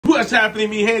What's happening,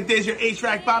 mi gente? It's your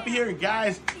HVAC Papi here, and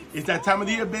guys, it's that time of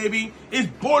the year, baby. It's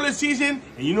boiler season,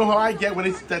 and you know how I get when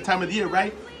it's that time of the year,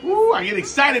 right? Woo, I get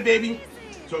excited, baby.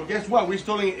 So guess what? We're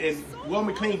installing a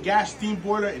Weil-McLain gas steam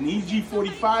boiler, an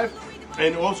EG-45,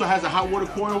 and it also has a hot water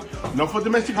coil, not for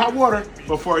domestic hot water,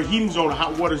 but for a heating zone, a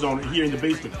hot water zone here in the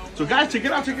basement. So guys, check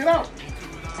it out, check it out.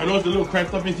 I know it's a little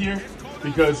cramped up in here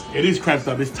because it is cramped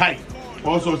up, it's tight.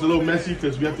 Also, it's a little messy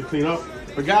because we have to clean up.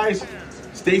 But guys,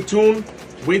 stay tuned.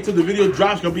 Wait till the video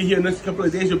drops. It's gonna be here in the next couple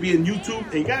of days. It'll be on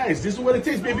YouTube. And guys, this is what it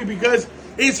takes, baby, because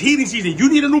it's heating season. You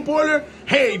need a new boiler?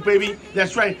 Hey, baby,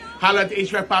 that's right. Holla at the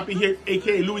HVAC Papi here,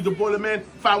 aka Louie the Boiler Man,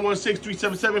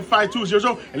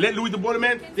 516-377-5200. And let Louie the Boiler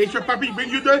Man, the HVAC Papi, bring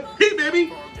you the heat,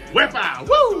 baby. Wepa!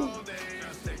 Woo!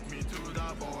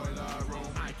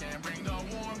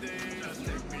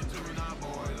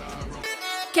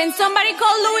 Can somebody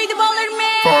call Louie the Boiler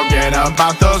Man? Forget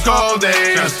about those cold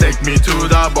days. Just take me to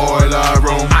the boiler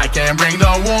room. I can't bring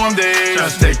the warm days.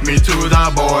 Just take me to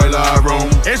the boiler room.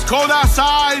 It's cold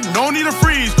outside, no need to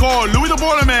freeze. Call Louie the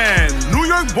Boiler Man. New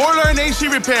York boiler and AC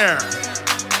repair.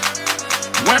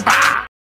 Wepa!